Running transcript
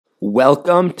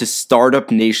Welcome to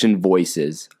Startup Nation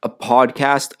Voices, a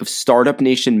podcast of Startup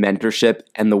Nation Mentorship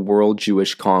and the World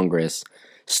Jewish Congress.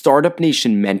 Startup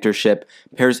Nation Mentorship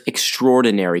pairs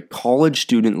extraordinary college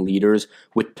student leaders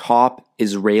with top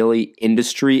Israeli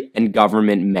industry and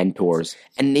government mentors,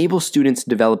 and enables students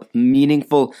to develop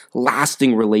meaningful,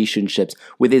 lasting relationships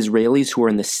with Israelis who are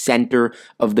in the center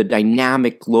of the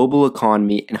dynamic global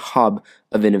economy and hub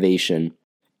of innovation.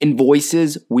 In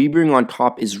Voices, we bring on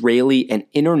top Israeli and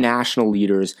international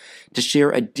leaders to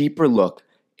share a deeper look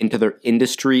into their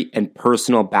industry and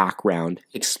personal background,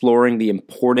 exploring the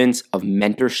importance of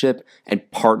mentorship and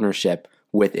partnership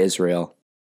with Israel.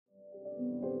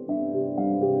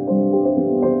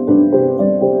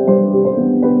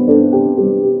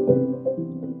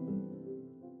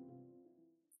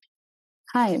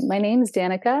 Hi, my name is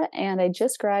Danica, and I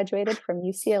just graduated from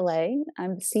UCLA.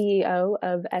 I'm the CEO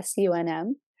of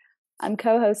SUNM. I'm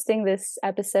co-hosting this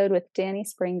episode with Dani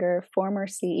Springer, former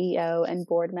CEO and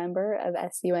board member of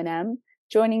SUNM,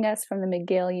 joining us from the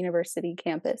McGill University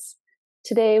campus.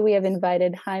 Today, we have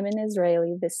invited Haimon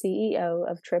Israeli, the CEO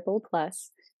of Triple Plus,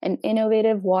 an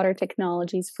innovative water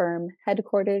technologies firm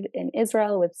headquartered in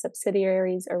Israel with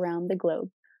subsidiaries around the globe.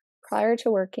 Prior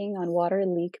to working on water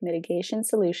leak mitigation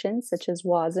solutions such as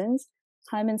WASNs,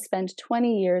 Haimon spent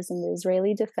 20 years in the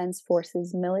Israeli Defense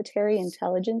Forces Military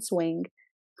Intelligence Wing.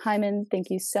 Haimon,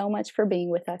 thank you so much for being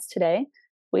with us today.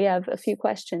 We have a few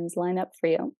questions lined up for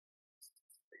you.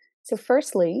 So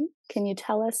firstly, can you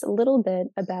tell us a little bit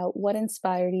about what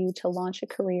inspired you to launch a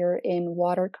career in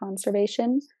water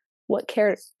conservation? What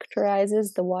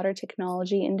characterizes the water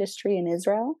technology industry in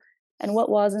Israel? And what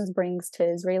WASNs brings to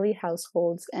Israeli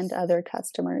households and other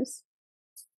customers?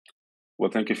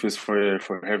 Well, thank you, Fizz, for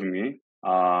having me.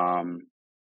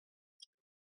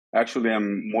 Actually,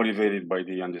 I'm motivated by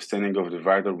the understanding of the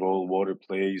vital role water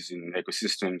plays in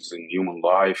ecosystems and human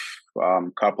life,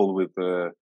 coupled with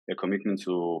a commitment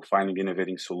to finding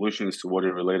innovative solutions to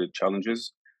water-related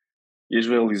challenges.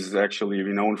 Israel is actually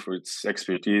renowned for its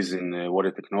expertise in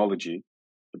water technology,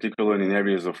 particularly in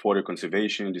areas of water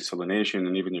conservation, desalination,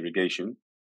 and even irrigation.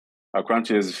 Our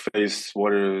country has faced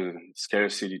water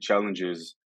scarcity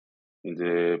challenges in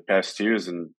the past years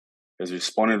and has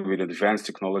responded with advanced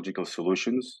technological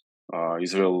solutions.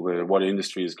 Israel, the water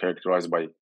industry is characterized by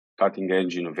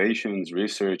cutting-edge innovations,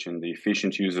 research, and the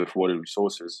efficient use of water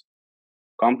resources.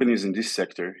 Companies in this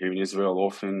sector here in Israel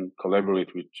often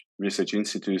collaborate with research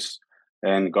institutes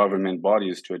and government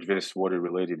bodies to address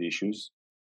water-related issues.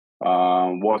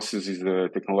 WASNs is a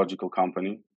technological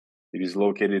company. It is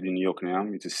located in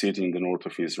Yokneam. It's a city in the north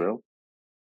of Israel.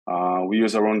 We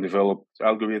use our own developed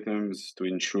algorithms to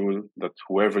ensure that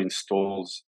whoever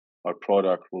installs our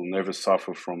product will never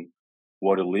suffer from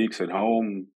water leaks at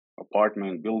home,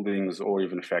 apartment buildings, or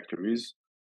even factories.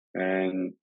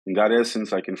 And in that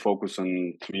essence, I can focus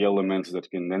on three elements that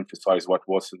can emphasize what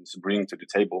WASNs bring to the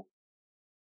table.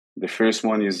 The first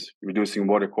one is reducing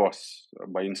water costs.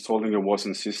 By installing a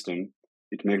WASN system,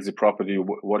 it makes the property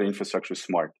water infrastructure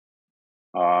smart.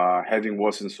 Having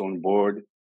WASNs on board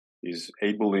is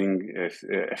enabling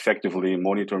effectively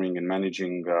monitoring and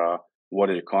managing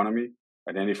water economy,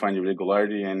 identifying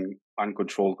irregularity and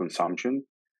uncontrolled consumption,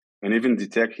 and even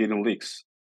detect hidden leaks.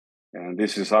 And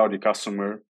this is how the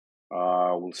customer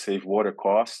will save water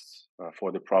costs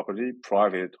for the property,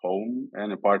 private home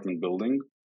and apartment building.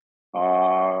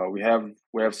 We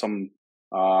have some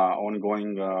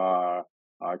ongoing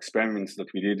experiments that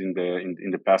we did in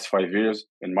the past 5 years,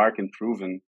 and market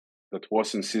proven that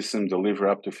WASN system deliver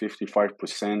up to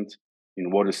 55% in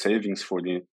water savings for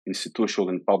the institutional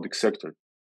and public sector.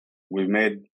 We've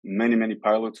made many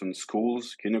pilots in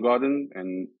schools, kindergarten,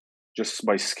 and just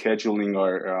by scheduling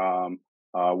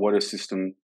our water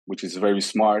system, which is very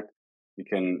smart, we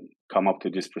can come up to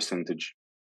this percentage.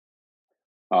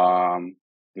 The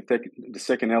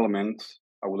second element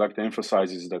I would like to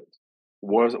emphasize is that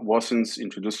WASNs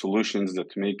introduce solutions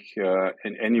that make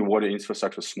any water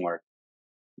infrastructure smart.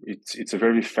 It's a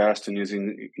very fast and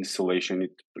easy installation.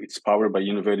 It's powered by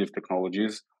innovative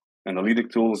technologies, analytic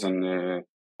tools, and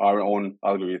our own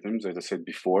algorithms, as I said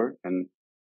before. And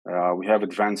we have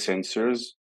advanced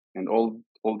sensors and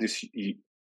all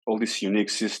this unique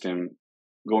system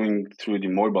going through the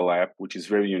mobile app, which is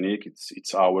very unique.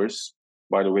 It's ours.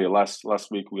 By the way,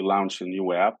 last week we launched a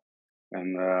new app,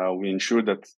 and we ensure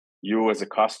that you as a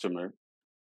customer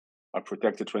are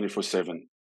protected 24/7.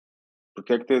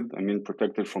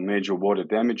 Protected from major water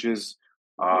damages,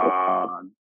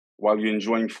 while you're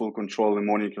enjoying full control and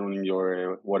monitoring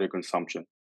your water consumption.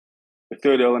 The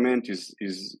third element is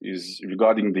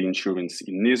regarding the insurance.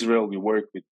 In Israel, we work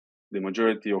with the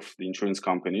majority of the insurance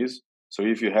companies So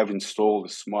if you have installed a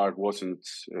smart water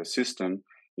system,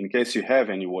 in case you have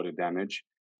any water damage,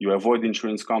 you avoid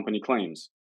insurance company claims.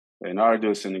 An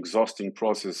arduous and exhausting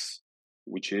process,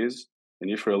 which is,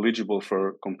 and if you're eligible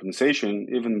for compensation,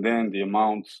 even then the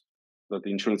amount that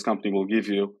the insurance company will give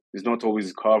you is not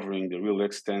always covering the real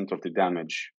extent of the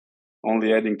damage,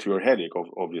 only adding to your headache,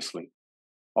 obviously.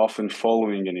 Often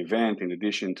following an event, in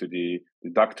addition to the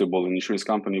deductible, an insurance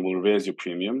company will raise your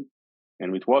premium.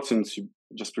 And with Watson's, you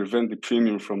just prevent the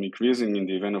premium from increasing in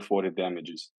the event of water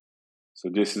damages. So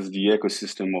this is the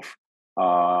ecosystem of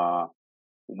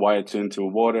why it's into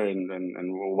water and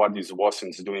what is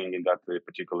Watson's doing in that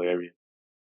particular area.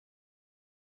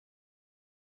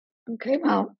 Okay,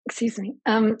 well, excuse me.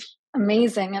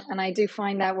 Amazing. And I do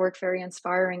find that work very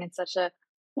inspiring in such a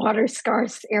water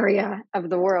scarce area of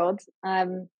the world.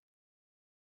 And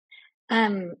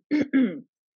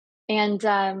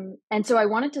so I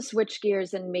wanted to switch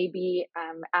gears and maybe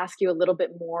ask you a little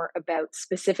bit more about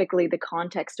specifically the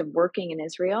context of working in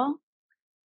Israel,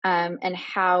 and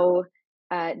how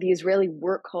the Israeli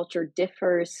work culture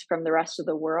differs from the rest of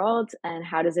the world, and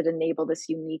how does it enable this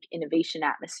unique innovation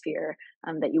atmosphere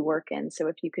that you work in. So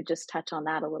if you could just touch on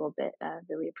that a little bit,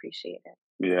 really appreciate it.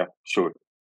 Yeah, sure.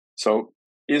 So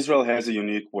Israel has a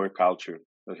unique work culture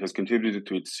that has contributed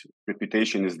to its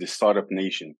reputation as the startup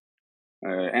nation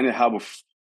and a hub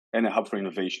for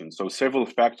innovation. So several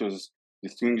factors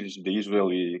distinguish the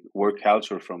Israeli work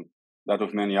culture from that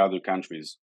of many other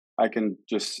countries. I can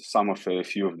just sum up a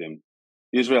few of them.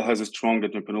 Israel has a strong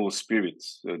entrepreneurial spirit,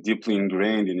 deeply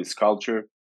ingrained in its culture.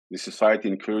 The society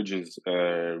encourages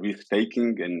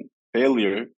risk-taking, and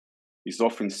failure is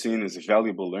often seen as a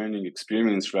valuable learning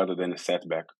experience rather than a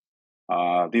setback.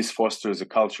 This fosters a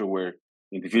culture where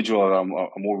individuals are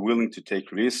more willing to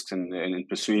take risks and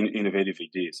pursue innovative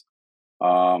ideas.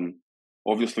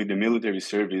 Obviously, the military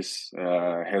service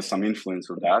has some influence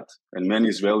on that, and many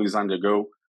Israelis undergo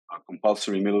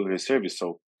compulsory military service.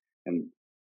 So, and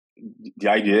the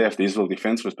IDF, the Israel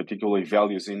Defense Force, particularly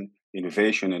values in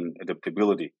innovation and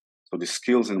adaptability. So the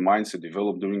skills and mindset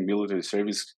developed during military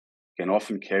service can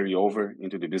often carry over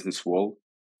into the business world,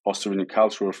 fostering a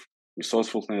culture of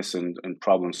resourcefulness and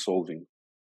problem solving.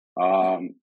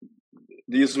 The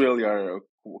Israelis are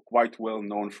quite well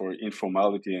known for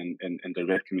informality and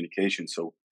direct communication.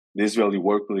 So the Israeli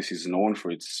workplace is known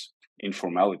for its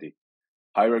informality.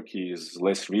 Hierarchy is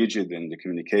less rigid and the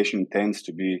communication tends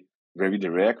to be very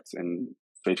direct and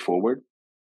straightforward.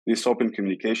 This open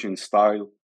communication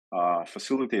style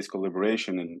facilitates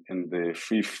collaboration and the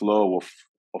free flow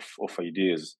of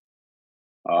ideas.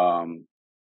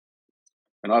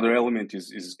 Another element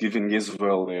is giving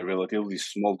Israel a relatively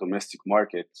small domestic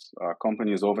market.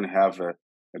 Companies often have a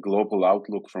global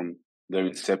outlook from their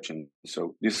inception.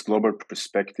 So this global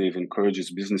perspective encourages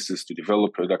businesses to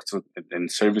develop products and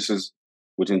services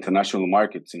with international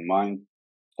markets in mind,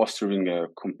 fostering a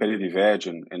competitive edge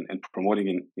and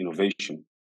promoting innovation.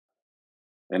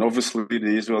 And obviously,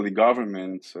 the Israeli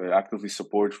government actively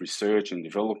supports research and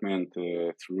development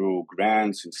through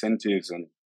grants, incentives,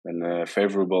 and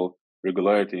favorable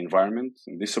regulatory environment.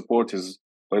 And this support has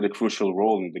played a crucial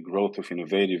role in the growth of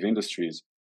innovative industries,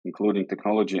 including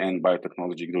technology and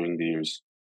biotechnology during the years.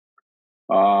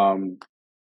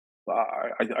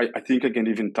 I think I can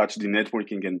even touch the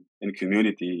networking and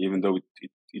community, even though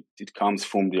it comes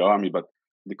from the army, but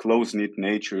the close-knit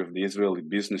nature of the Israeli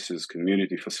businesses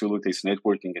community facilitates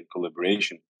networking and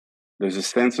collaboration. There's a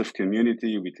sense of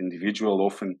community with individuals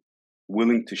often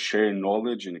willing to share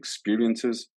knowledge and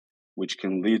experiences, which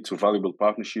can lead to valuable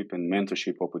partnership and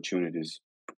mentorship opportunities.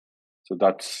 So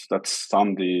that's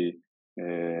the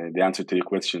answer to your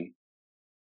question.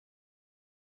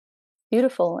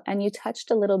 Beautiful. And you touched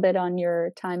a little bit on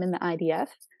your time in the IDF.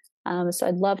 So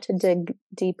I'd love to dig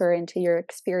deeper into your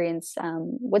experience.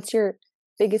 What's your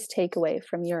biggest takeaway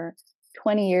from your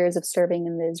 20 years of serving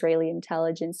in the Israeli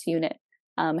intelligence unit?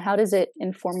 How does it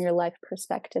inform your life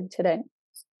perspective today?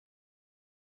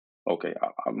 Okay,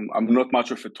 I'm not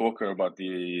much of a talker about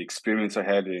the experience I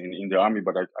had in the army,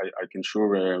 but I can sure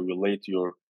relate to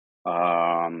your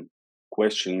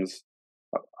questions.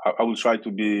 I will try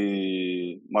to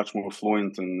be much more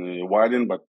fluent and widen,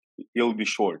 but it'll be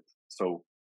short. So,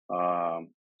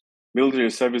 military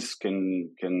service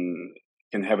can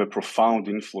have a profound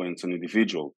influence on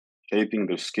individual, shaping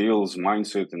their skills,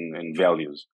 mindset, and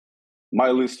values. My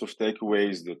list of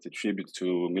takeaways that attribute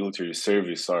to military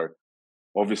service are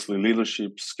obviously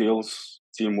leadership skills,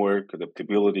 teamwork,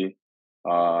 adaptability,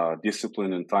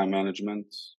 discipline and time management,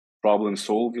 problem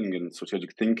solving and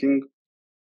strategic thinking,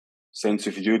 sense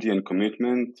of duty and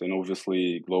commitment, and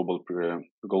obviously global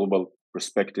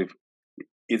perspective.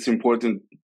 It's important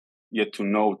yet to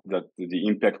note that the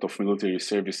impact of military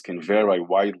service can vary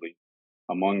widely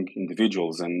among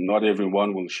individuals, and not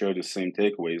everyone will share the same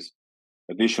takeaways.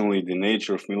 Additionally, the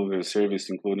nature of military service,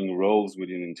 including roles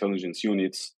within intelligence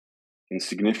units, can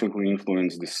significantly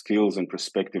influence the skills and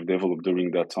perspective developed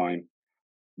during that time.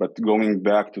 But going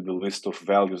back to the list of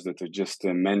values that I just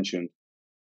mentioned,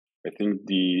 I think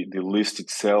the list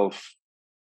itself,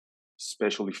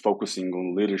 especially focusing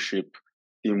on leadership,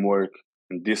 teamwork,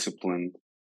 and discipline,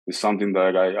 is something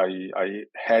that I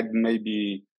had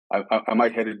maybe, I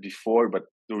might had it before, but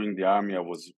during the army, I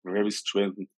was very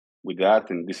strict with that.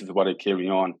 And this is what I carry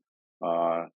on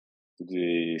to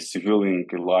the civilian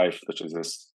life, such as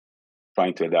this,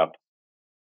 trying to adapt.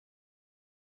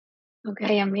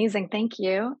 Okay, amazing. Thank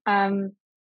you.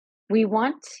 We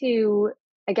want to,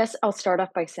 I guess I'll start off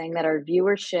by saying that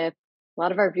a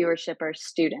lot of our viewership are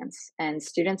students, and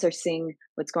students are seeing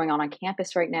what's going on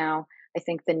campus right now. I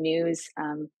think the news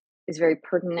is very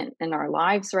pertinent in our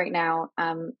lives right now.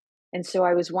 And so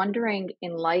I was wondering,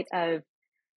 in light of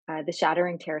the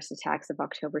shattering terrorist attacks of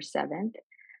October 7th,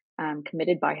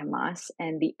 committed by Hamas,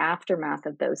 and the aftermath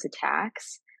of those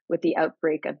attacks with the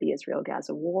outbreak of the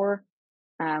Israel-Gaza war,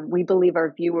 we believe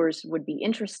our viewers would be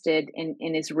interested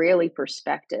in Israeli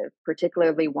perspective,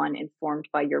 particularly one informed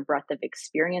by your breadth of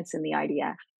experience in the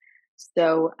IDF.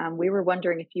 So we were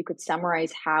wondering if you could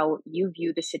summarize how you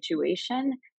view the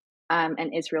situation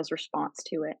and Israel's response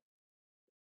to it.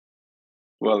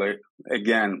 Well,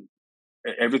 again,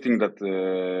 everything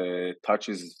that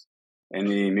touches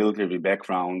any military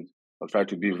background, I'll try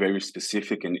to be very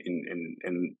specific and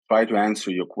try to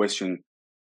answer your question.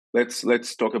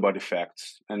 Let's talk about the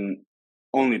facts and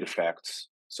only the facts.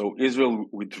 So Israel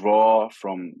withdraw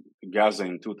from Gaza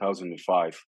in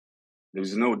 2005. There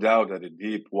is no doubt that a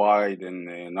deep, wide,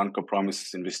 and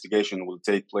non-compromised investigation will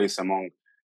take place among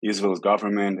Israel's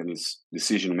government and its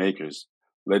decision makers,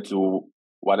 led to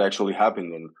what actually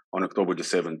happened on October the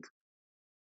 7th.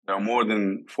 There are more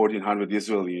than 1,400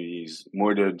 Israelis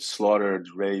murdered, slaughtered,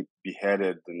 raped,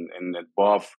 beheaded, and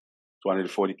above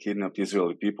 240 kidnapped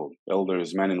Israeli people,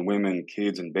 elders, men and women,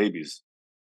 kids and babies.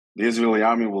 The Israeli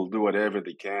army will do whatever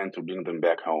they can to bring them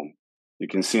back home. You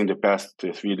can see in the past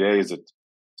 3 days that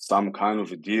some kind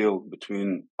of a deal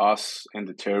between us and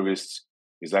the terrorists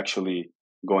is actually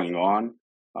going on.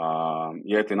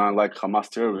 Yet, and unlike Hamas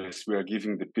terrorists, we are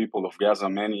giving the people of Gaza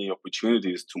many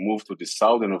opportunities to move to the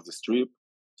southern of the strip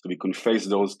so we can face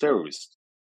those terrorists.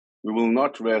 We will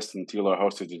not rest until our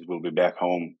hostages will be back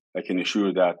home. I can assure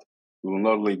you that. We will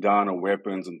not lay down our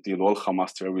weapons until all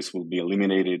Hamas terrorists will be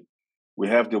eliminated. We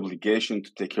have the obligation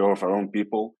to take care of our own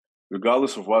people,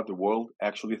 regardless of what the world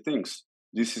actually thinks.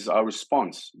 This is our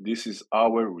response. This is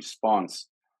our response.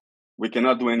 We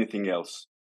cannot do anything else.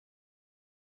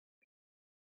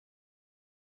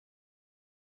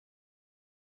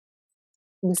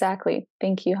 Exactly.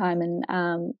 Thank you, Haimon.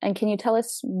 And can you tell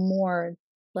us more,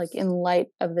 like in light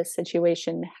of this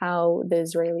situation, how the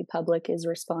Israeli public is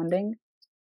responding?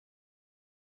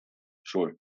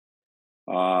 Sure.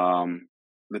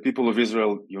 The people of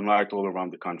Israel unite all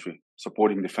around the country,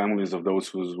 supporting the families of those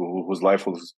whose life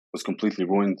was completely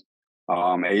ruined,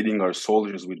 aiding our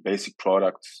soldiers with basic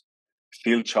products,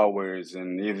 field showers,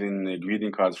 and even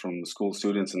greeting cards from school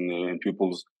students and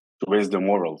pupils to raise their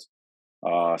morals.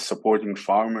 Supporting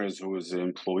farmers whose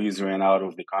employees ran out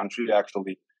of the country.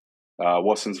 Actually,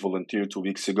 Wassons volunteered 2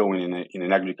 weeks ago in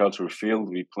an agricultural field.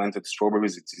 We planted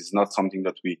strawberries. It is not something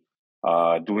that we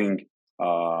doing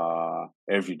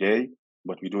every day,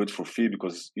 but we do it for free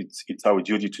because it's our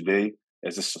duty today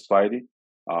as a society.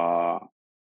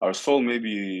 Our soul may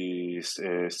be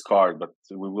scarred, but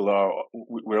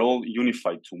we're all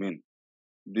unified to win.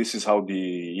 This is how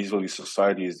the Israeli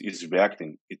society is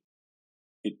reacting.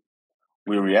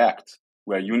 We react.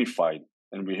 We are unified,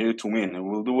 and we're here to win, and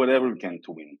we'll do whatever we can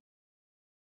to win.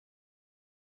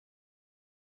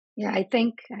 Yeah, I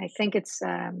think it's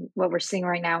what we're seeing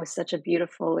right now is such a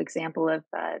beautiful example of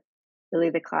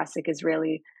really the classic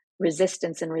Israeli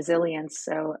resistance and resilience.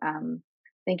 So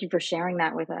thank you for sharing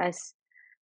that with us.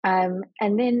 And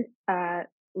then,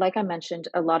 like I mentioned,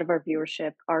 a lot of our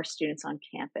viewership are students on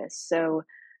campus. So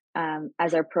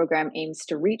as our program aims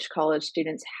to reach college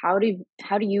students, how do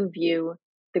you view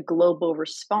the global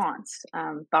response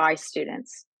by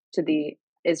students to the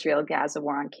Israel-Gaza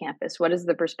war on campus? What is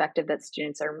the perspective that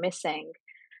students are missing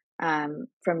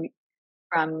from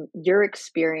your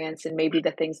experience, and maybe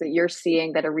the things that you're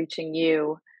seeing that are reaching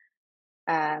you?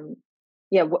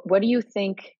 What do you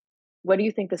think? What do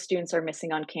you think the students are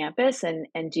missing on campus, and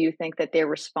do you think that their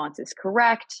response is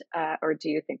correct, or do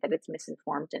you think that it's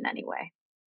misinformed in any way?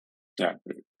 Yeah,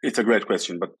 it's a great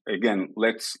question. But again,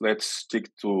 let's stick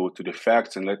to the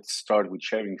facts, and let's start with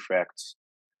sharing facts.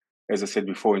 As I said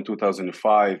before, in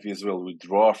 2005, Israel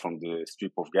withdrew from the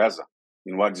Strip of Gaza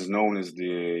in what is known as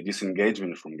the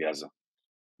disengagement from Gaza.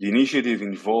 The initiative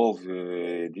involved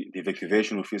the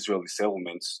evacuation of Israeli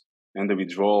settlements and the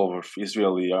withdrawal of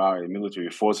Israeli military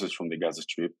forces from the Gaza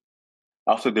Strip.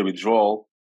 After the withdrawal,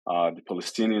 the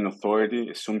Palestinian Authority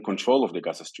assumed control of the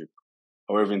Gaza Strip.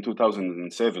 However, in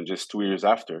 2007, just 2 years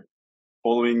after,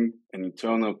 following an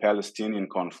internal Palestinian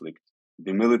conflict,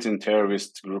 the militant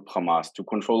terrorist group Hamas took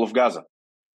control of Gaza,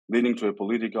 leading to a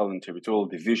political and territorial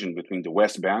division between the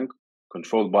West Bank,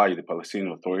 controlled by the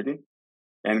Palestinian Authority,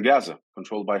 and Gaza,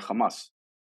 controlled by Hamas.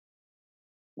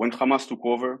 When Hamas took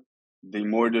over, they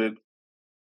murdered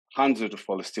hundreds of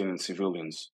Palestinian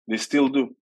civilians. They still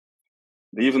do.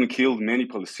 They even killed many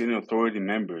Palestinian Authority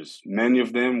members. Many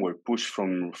of them were pushed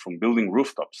from building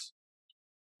rooftops.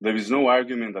 There is no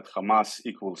argument that Hamas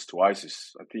equals to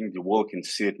ISIS. I think the world can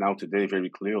see it now today very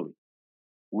clearly.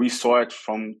 We saw it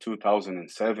from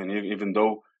 2007, even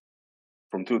though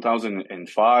from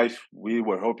 2005, we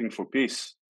were hoping for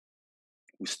peace.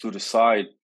 We stood aside.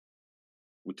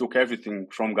 We took everything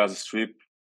from Gaza Strip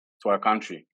to our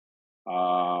country.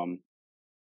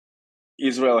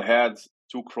 Israel had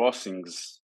 2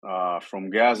 crossings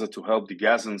from Gaza to help the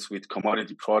Gazans with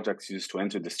commodity projects used to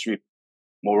enter the Strip.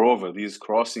 Moreover, these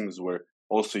crossings were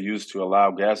also used to allow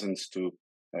Gazans to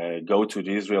go to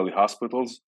the Israeli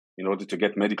hospitals in order to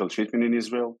get medical treatment in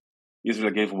Israel.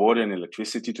 Israel gave water and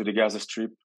electricity to the Gaza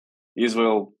Strip.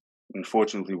 Israel,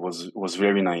 unfortunately, was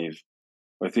very naive.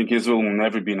 I think Israel will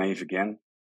never be naive again.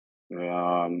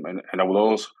 And I would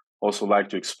also like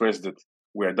to express that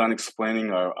we are done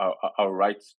explaining our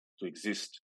right to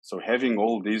exist. So having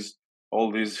all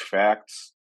these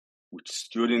facts, which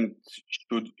students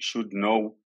should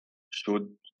know, should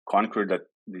conquer, that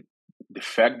the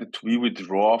fact that we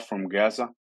withdraw from Gaza,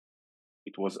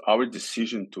 it was our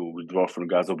decision to withdraw from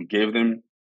Gaza. We gave them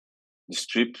the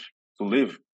Strip to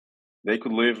live. They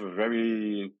could live a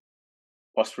very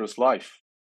prosperous life.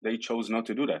 They chose not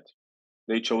to do that.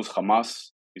 They chose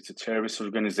Hamas. It's a terrorist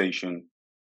organization.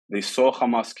 They saw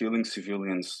Hamas killing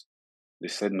civilians. They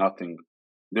said nothing.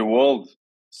 The world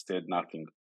said nothing.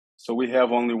 So we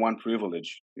have only one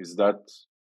privilege, is that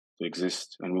to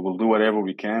exist. And we will do whatever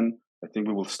we can. I think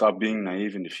we will stop being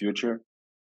naive in the future.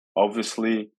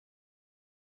 Obviously,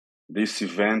 this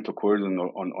event occurred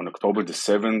on October the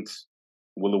 7th,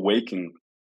 will awaken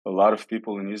a lot of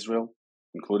people in Israel,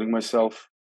 including myself.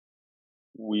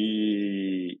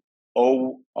 We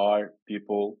owe our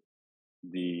people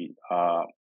the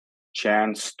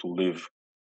chance to live.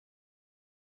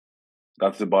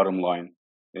 That's the bottom line.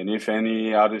 And if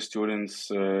any other students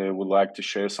would like to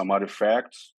share some other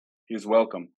facts, he's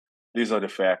welcome. These are the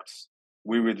facts.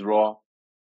 We withdraw.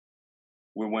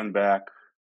 We went back.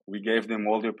 We gave them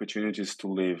all the opportunities to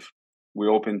live. We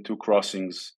opened 2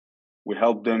 crossings. We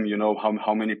helped them. You know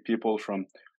how many people from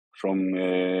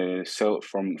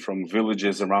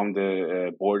villages around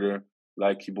the border,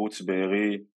 like Kibbutz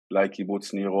Be'eri, like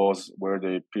Kibbutz Nir Oz, where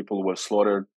the people were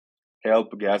slaughtered, help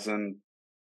Gazan,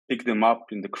 pick them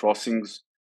up in the crossings,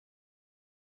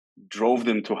 drove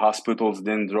them to hospitals,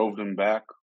 then drove them back.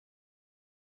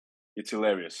 It's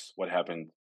hilarious what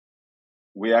happened.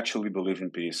 We actually believe in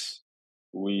peace.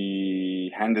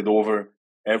 We handed over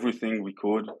everything we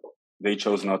could. They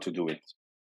chose not to do it.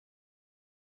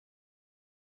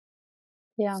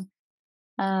 Yeah.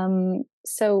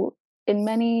 So in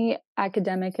many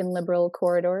academic and liberal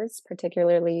corridors,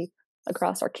 particularly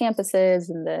across our campuses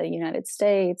in the United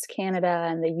States, Canada,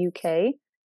 and the UK,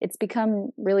 it's become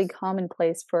really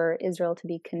commonplace for Israel to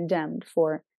be condemned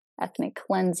for ethnic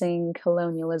cleansing,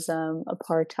 colonialism,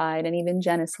 apartheid, and even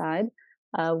genocide.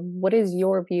 What is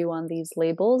your view on these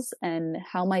labels, and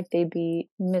how might they be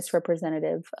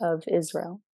misrepresentative of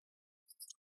Israel?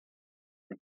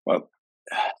 Well,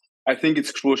 I think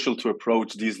it's crucial to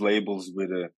approach these labels with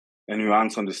a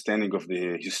nuanced understanding of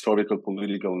the historical,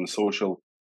 political, and social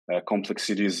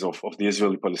complexities of the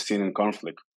Israeli-Palestinian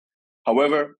conflict.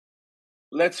 However,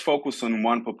 let's focus on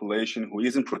one population who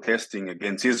isn't protesting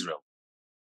against Israel.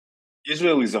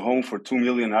 Israel is a home for 2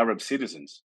 million Arab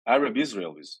citizens, Arab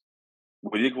Israelis,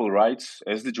 with equal rights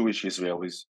as the Jewish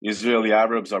Israelis. Israeli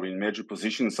Arabs are in major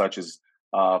positions such as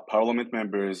parliament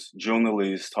members,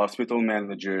 journalists, hospital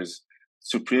managers,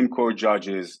 Supreme Court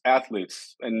judges,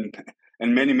 athletes, and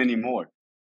many, many more.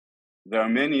 There are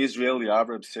many Israeli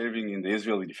Arabs serving in the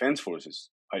Israeli Defense Forces.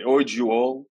 I urge you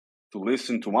all to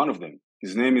listen to one of them.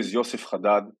 His name is Yosef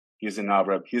Haddad. He's an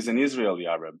Arab. He's an Israeli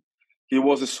Arab. He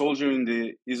was a soldier in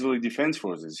the Israeli Defense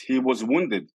Forces. He was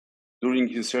wounded during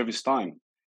his service time.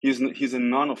 He's a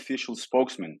non-official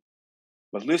spokesman,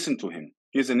 but listen to him.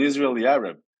 He's an Israeli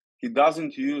Arab. He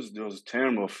doesn't use those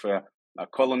terms of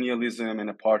colonialism and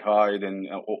apartheid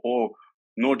or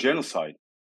no genocide.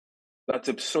 That's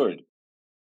absurd.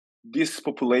 This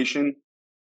population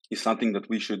is something that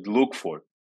we should look for.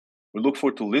 We look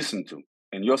for to listen to.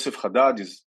 And Yosef Haddad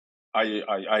is,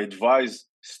 I advise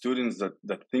students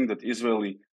that think that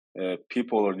Israeli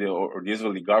people or the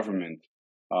Israeli government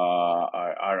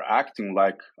are acting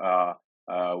like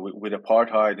with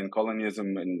apartheid and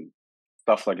colonialism and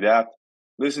stuff like that.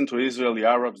 Listen to Israeli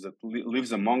Arabs that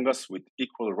lives among us with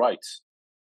equal rights.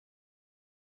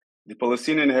 The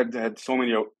Palestinians had so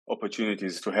many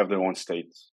opportunities to have their own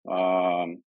state.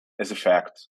 As a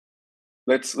fact,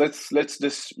 let's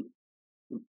just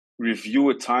review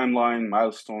a timeline.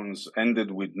 Milestones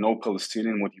ended with no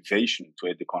Palestinian motivation to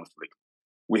end the conflict.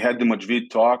 We had the Madrid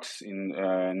talks in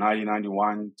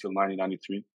 1991 till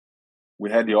 1993. We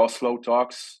had the Oslo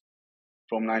talks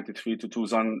from 93 to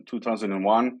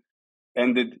 2001,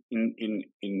 ended in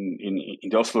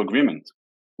the Oslo Agreement.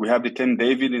 We have the Camp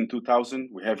David in 2000.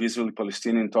 We have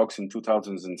Israeli-Palestinian talks in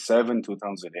 2007,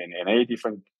 2008, if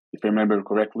I remember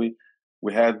correctly.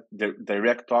 We had the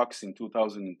direct talks in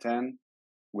 2010.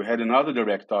 We had another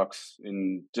direct talks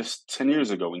in just 10 years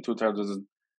ago in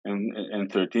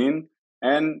 2013.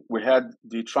 And we had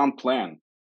the Trump plan.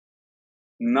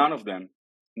 None of them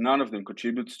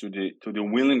contributes to the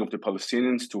willing of the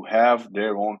Palestinians to have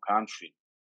their own country,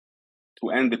 to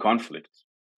end the conflict.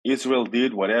 Israel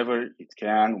did whatever it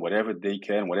can, whatever they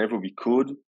can, whatever we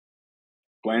could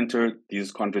to enter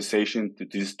these conversations, to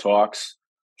these talks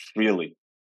freely.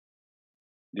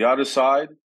 The other side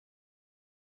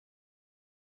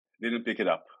didn't pick it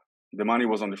up. The money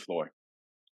was on the floor.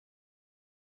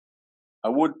 I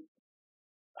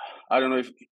don't know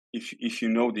if you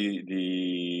know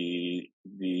the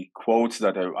quotes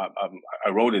that I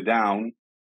wrote it down.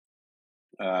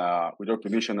 With your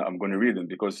permission, I'm going to read them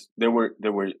because they were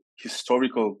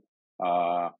historical.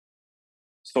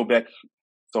 So back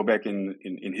in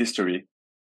history,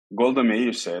 Golda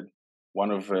Meir said, one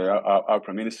of our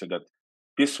prime minister, that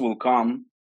peace will come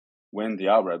when the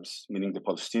Arabs, meaning the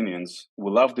Palestinians,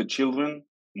 will love the children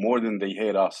more than they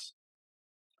hate us.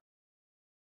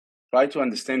 Try to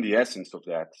understand the essence of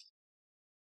that.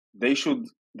 They should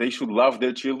love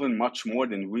their children much more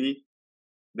than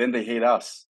they hate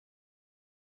us.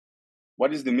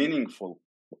 What is the meaning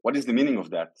of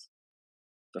that?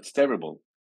 That's terrible.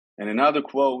 And another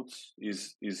quote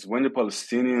is when the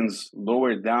Palestinians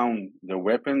lower down their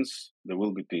weapons, there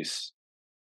will be peace.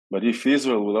 But if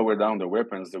Israel will lower down their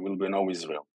weapons, there will be no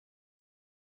Israel.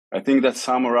 I think that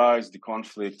summarized the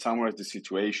conflict, summarized the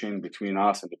situation between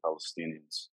us and the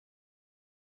Palestinians.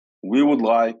 We would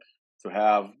like to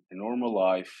have a normal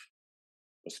life,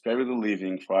 prosperity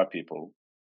living for our people.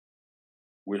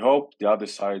 We hope the other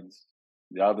side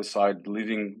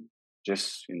living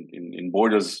just in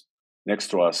borders next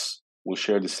to us will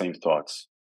share the same thoughts.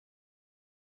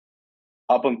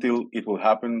 Up until it will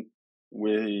happen,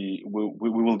 we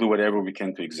will do whatever we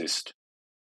can to exist.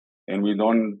 And we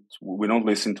don't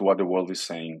listen to what the world is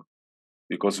saying,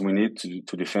 because we need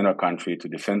to defend our country, to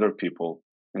defend our people,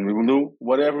 and we will do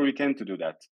whatever we can to do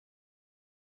that.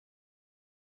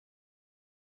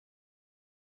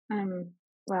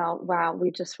 Well, wow, we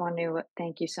just want to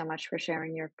thank you so much for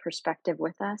sharing your perspective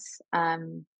with us.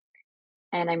 And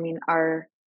I mean, our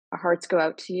hearts go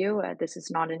out to you. This is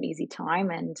not an easy time,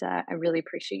 and I really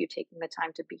appreciate you taking the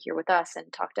time to be here with us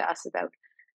and talk to us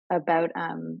about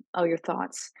all your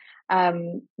thoughts.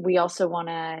 We also want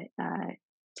to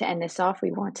end this off.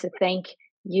 We want to thank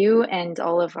you and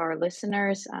all of our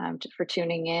listeners for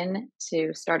tuning in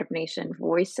to Startup Nation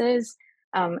Voices.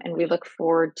 And we look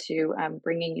forward to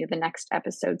bringing you the next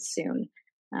episode soon.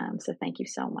 So thank you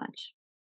so much.